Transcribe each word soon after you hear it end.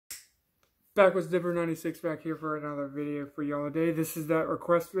Back with Dipper96 back here for another video for y'all today. This is that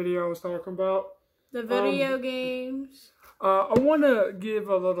request video I was talking about. The video games. I want to give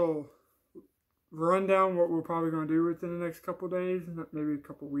a little rundown what we're probably going to do within the next couple days, maybe a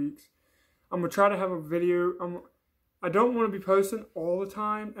couple weeks. I'm going to try to have a video. I don't want to be posting all the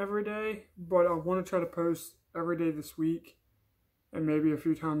time every day, but I want to try to post every day this week and maybe a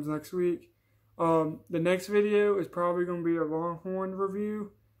few times next week. The next video is probably going to be a Longhorn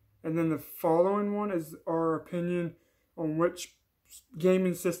review. And then the following one is our opinion on which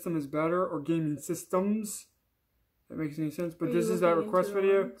gaming system is better, or gaming systems. If that makes any sense. But this is that request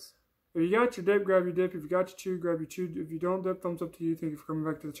video. If you got your dip, grab your dip. If you got your chew, grab your chew. If you don't dip, thumbs up to you. Thank you for coming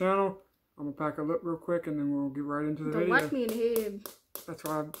back to the channel. I'm going to pack a lip real quick and then we'll get right into the video. Don't whack me in the head. That's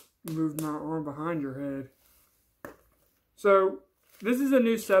why I moved my arm behind your head. So, this is a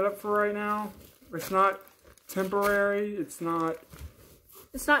new setup for right now. It's not temporary. It's not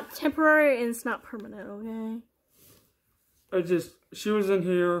temporary and it's not permanent, okay? She was in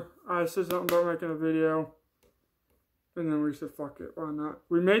here. I said something about making a video. And then we said, fuck it, why not?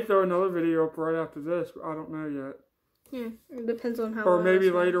 We may throw another video up right after this, but I don't know yet. Yeah, it depends on how. Or maybe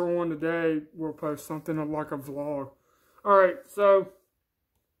later on today, we'll post something like a vlog. Alright, so,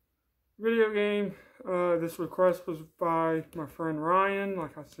 video game. This request was by my friend Ryan,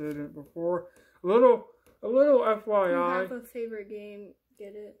 like I said it before. A little FYI. You have a favorite game,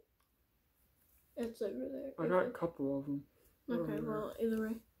 get it. It's over there. I got a couple of them. Okay, well, either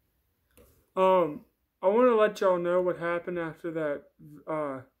way. I want to let y'all know what happened after that,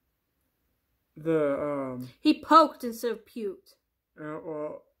 He poked instead of puked.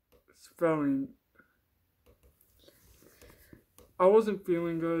 Well, spelling. I wasn't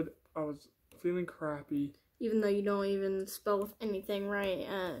feeling good. I was feeling crappy. Even though you don't even spell anything right.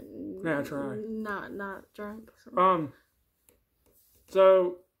 Yeah, I try. Not drunk.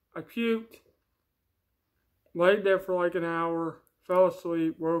 So, I puked. Laid there for like an hour. Fell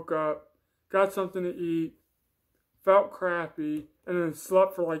asleep. Woke up. Got something to eat. Felt crappy. And then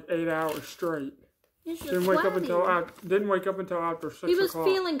slept for like 8 hours straight. Didn't wake up until after 6 o'clock. He was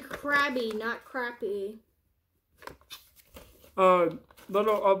feeling crabby, not crappy.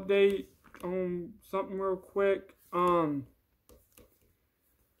 Little update on something real quick.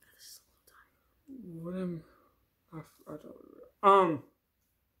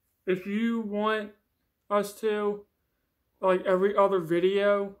 If you want us to, like every other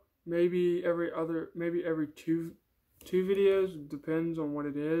video, maybe every two videos, depends on what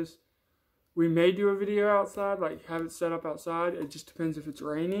it is. We may do a video outside, like have it set up outside. It just depends if it's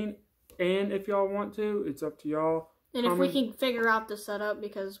raining. And if y'all want to, it's up to y'all. And if we can figure out the setup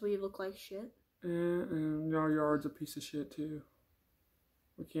because we look like shit. And our yard's a piece of shit too.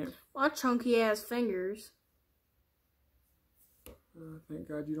 We can't. Our chunky ass fingers. Thank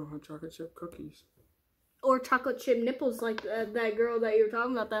God you don't have chocolate chip cookies. Or chocolate chip nipples like that girl that you were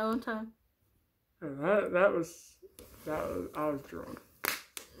talking about that one time. I was drunk.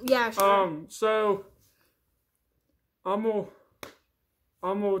 Yeah, sure. So I'm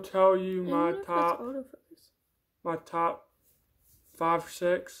gonna tell you my top 5 or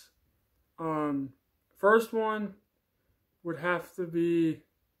 6. First one would have to be,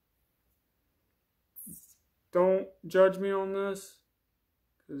 don't judge me on this,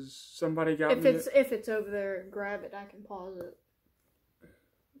 because somebody got me. If it's over there, grab it. I can pause it.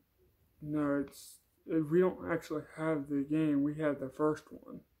 No, we don't actually have the game. We have the first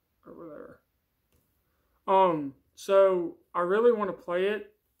one over there. So I really want to play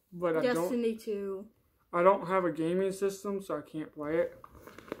it, but Destiny 2. I don't have a gaming system, so I can't play it.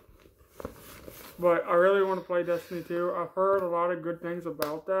 But I really want to play Destiny 2. I've heard a lot of good things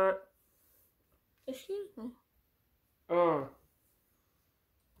about that. Excuse me.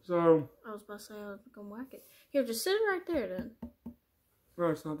 So. I was about to say I was gonna whack it. Here, just sit it right there then. No,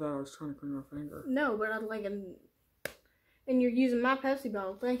 it's not that. I was trying to clean my finger. No, but I'd like an. And you're using my Pepsi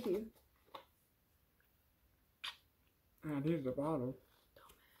bottle. Thank you. I needed a bottle.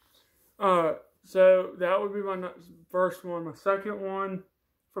 So that would be my first one. My second one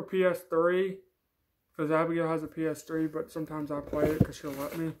for PS3, because Abigail has a PS3, but sometimes I play it because she'll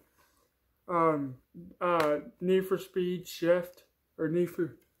let me. Need for Speed Shift, or Need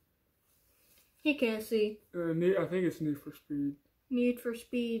for. He can't see. I think it's Need for Speed. Need for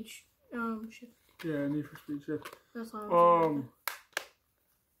Speed Shift. Yeah, Need for Speed Shift. That's all.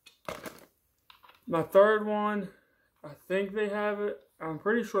 My third one, I think they have it. I'm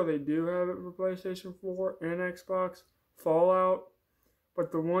pretty sure they do have it for PlayStation 4 and Xbox. Fallout.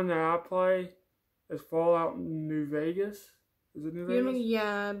 But the one that I play is Fallout New Vegas. Is it New Vegas?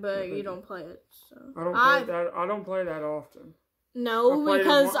 Yeah, but you don't play it. So I don't play that often. No, played it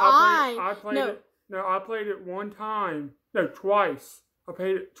because I played no. it. No, I played it one time. No, twice. I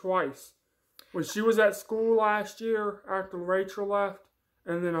played it twice. When she was at school last year after Rachel left,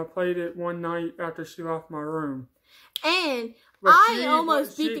 and then I played it one night after she left my room. And But I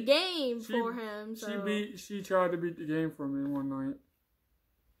almost beat the game for him. So. She tried to beat the game for me one night.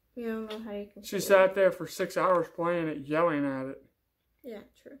 You don't know how you can. She sat there for 6 hours playing it, yelling at it. Yeah,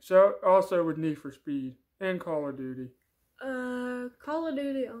 true. So also with Need for Speed and Call of Duty. Call of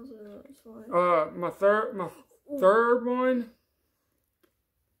Duty also is fine. My third one.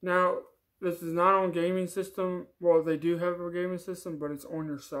 Now, this is not on gaming system. Well, they do have a gaming system, but it's on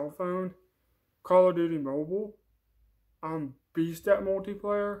your cell phone. Call of Duty Mobile. I'm beast at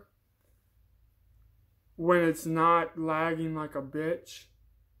multiplayer. When it's not lagging like a bitch.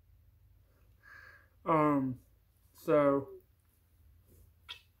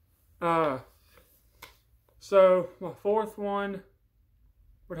 So my fourth one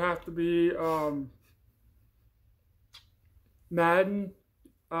would have to be Madden.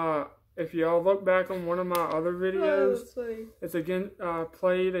 If y'all look back on one of my other videos, it's again I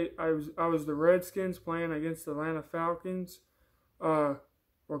was the Redskins playing against the Atlanta Falcons. Well,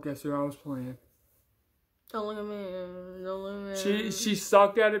 guess who I was playing? Don't look at me. Don't look at me. She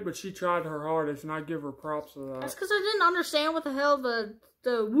sucked at it, but she tried her hardest, and I give her props for that. That's because I didn't understand what the hell the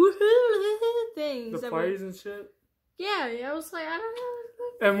woohoo things. The plays and shit. Yeah, I was like, I don't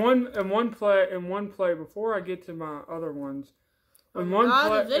know. And one play before I get to my other ones. The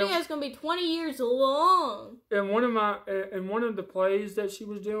video is gonna be 20 years long. In one of the plays that she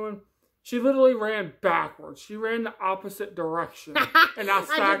was doing, she literally ran backwards. She ran the opposite direction, and I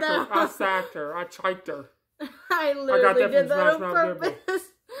sacked her. I chiked her. I literally did that on purpose.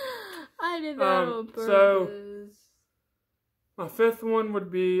 I did that on purpose. So my fifth one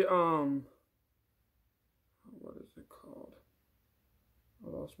would be what is it called? I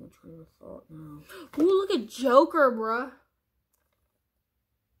lost my train of thought now. Ooh, look at Joker, bruh.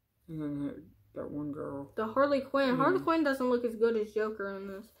 And then that one girl. The Harley Quinn. Harley Quinn doesn't look as good as Joker in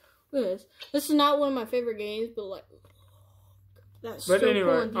this. Look at this. This is not one of my favorite games, but like, that's so cool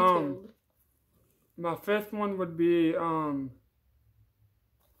and detailed. My fifth one would be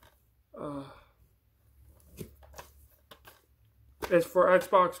it's for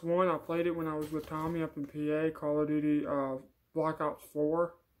Xbox One. I played it when I was with Tommy up in PA. Call of Duty Black Ops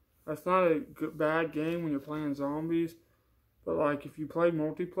 4. That's not a bad game when you're playing zombies. But, like, if you play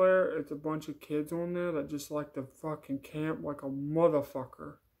multiplayer, it's a bunch of kids on there that just like to fucking camp like a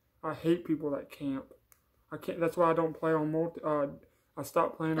motherfucker. I hate people that camp. I can't. That's why I don't play on I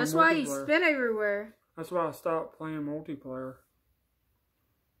stopped playing on multiplayer. That's why you spin everywhere. That's why I stopped playing multiplayer.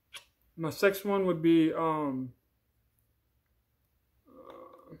 My sixth one would be, if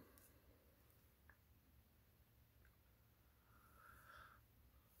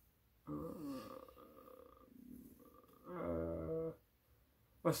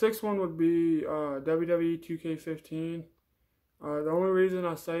my sixth one would be WWE 2K15. The only reason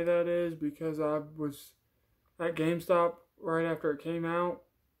I say that is because I was at GameStop right after it came out,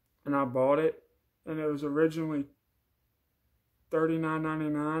 and I bought it, and it was originally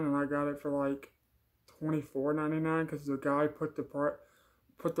 $39.99, and I got it for like $24.99 because the guy put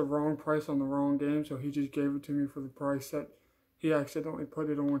the wrong price on the wrong game, so he just gave it to me for the price that he accidentally put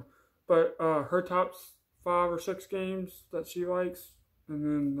it on. But her top 5 or 6 games that she likes. And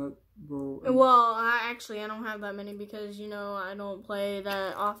then that will... Well, I don't have that many because, I don't play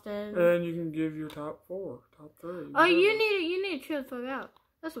that often. And you can give your top 4, top 3. Oh, you need to chill the fuck out.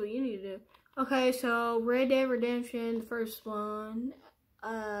 That's what you need to do. Okay, so Red Dead Redemption, the first one.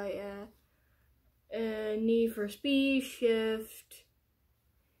 Yeah. Need for Speed, Shift.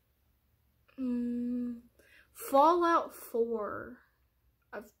 Fallout 4.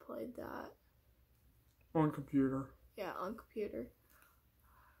 I've played that. On computer. Yeah, on computer.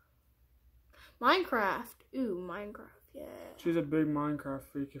 Minecraft. Ooh, Minecraft, yeah. She's a big Minecraft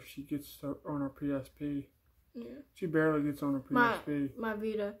freak if she gets on her PSP. Yeah. She barely gets on her PSP. My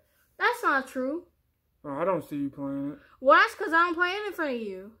Vita. That's not true. Oh, I don't see you playing it. Well, that's because I don't play it in front of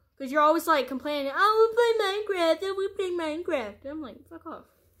you. Because you're always like complaining, oh, we play Minecraft, oh, we play Minecraft. And I'm like, fuck off.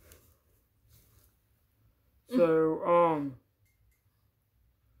 So,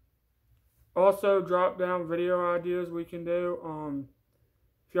 also drop down video ideas we can do.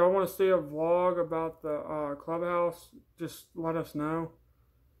 If y'all want to see a vlog about the clubhouse, just let us know.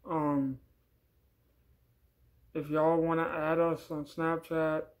 If y'all want to add us on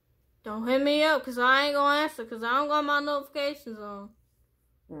Snapchat. Don't hit me up because I ain't going to answer because I don't got my notifications on.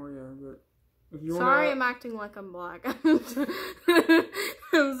 Oh, yeah, but if you sorry, I'm acting like I'm black.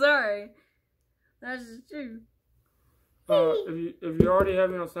 I'm sorry. That's true. If you already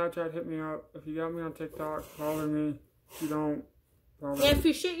have me on Snapchat, hit me up. If you got me on TikTok, follow me. If you don't, follow me. Yeah, if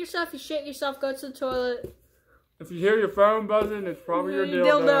you shit yourself, go to the toilet. If you hear your phone buzzing, it's probably your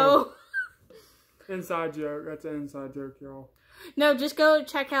dildo. Inside joke. That's an inside joke, y'all. No, just go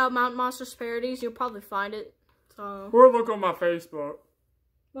check out Mount Monsters Parodies. You'll probably find it. So. Or look on my Facebook.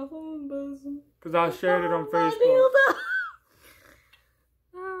 My phone buzzing. Because I shared it on Facebook.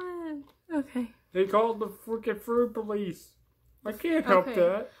 Okay. They called the freaking fruit police. I can't help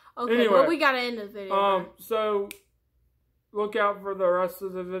that. Okay, anyway, well, we gotta end the video. So look out for the rest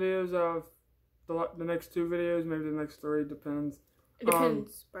of the videos of the next 2 videos, maybe the next 3, depends. It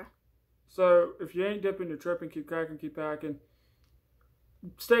depends, bruh. So if you ain't dipping, you're tripping. Keep cracking, keep packing.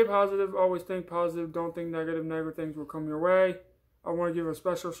 Stay positive. Always think positive. Don't think negative. Negative things will come your way. I want to give a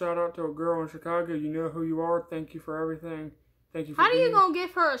special shout out to a girl in Chicago. You know who you are. Thank you for everything. Thank you for How are you gonna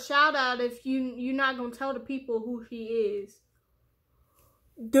give her a shout out if you're not gonna tell the people who she is?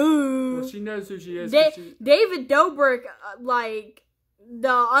 Dude. Well, she knows who she is. David Dobrik, like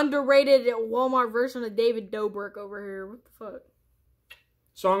the underrated Walmart version of David Dobrik over here. What the fuck?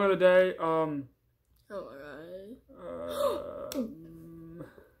 Song of the day. Oh my god.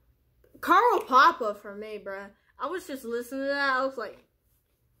 Carl Papa for me, bruh. I was just listening to that. I was like.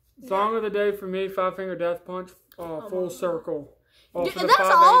 Song of the day for me, Five Finger Death Punch. Full Circle. That's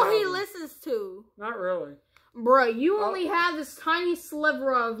all he listens to. Not really. Bro, you only have this tiny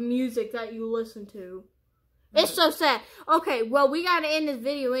sliver of music that you listen to. It's so sad. Okay, well, we gotta end this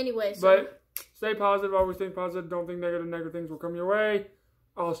video anyway. So. But stay positive. Always think positive. Don't think negative. Negative things will come your way.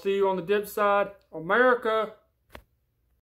 I'll see you on the dip side. America.